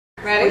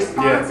Ready?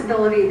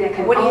 Responsibility that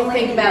can What do you only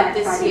think be about met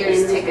this by the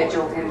year's ticket?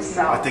 individual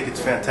himself. I think it's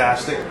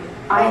fantastic.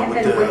 I have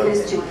With been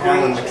witness to the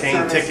Alan great McCain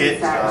service ticket,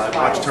 and I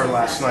watched her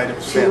last night. It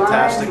was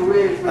fantastic.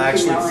 I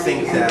actually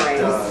think that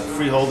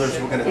freeholders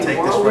were going to take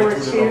this right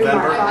through to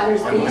November. My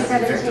father's And we're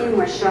going to be B-17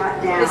 was shot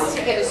down. This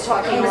ticket is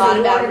talking He a was lot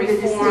about awarded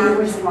the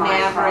reforms, Distinguished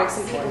Flying mavericks, Cross.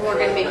 and people who are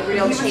going to make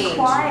real He was change.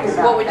 quiet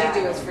about What would you that.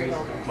 do as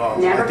freeholder? Well,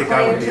 Never I think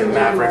I would be a claimed to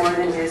maverick. more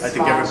than his I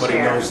think small everybody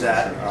share. knows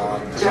that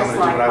because Just I'm going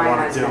to do like what I my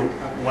want to do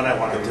husband. when I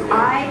want to do it.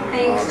 I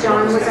think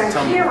John was a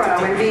hero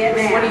in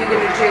Vietnam. What are you going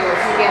to do if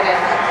you get in?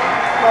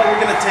 Well,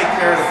 we're going to take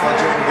care of the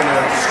budget. We're going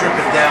to strip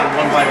it down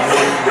one by one.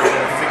 We're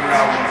going to figure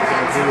out what we're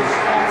going to do.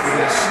 We're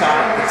going to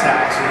stop the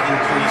tax and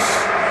increase.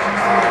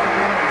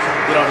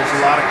 There's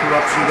a lot of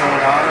corruption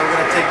going on, and we're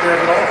going to take care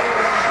of it all.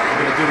 We're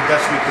going to do the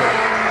best we could.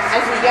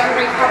 As a young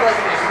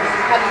Republican,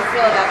 how do you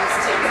feel about this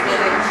ticket?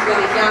 With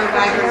a young,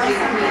 vibrant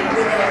VP?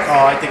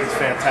 Oh, I think it's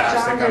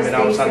fantastic. I mean,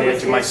 I was on the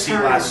edge of my seat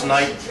last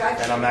night,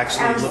 and I'm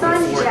actually looking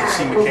forward to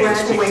see McCain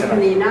speak Graduate from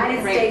the tonight.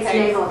 United States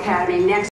Naval Academy next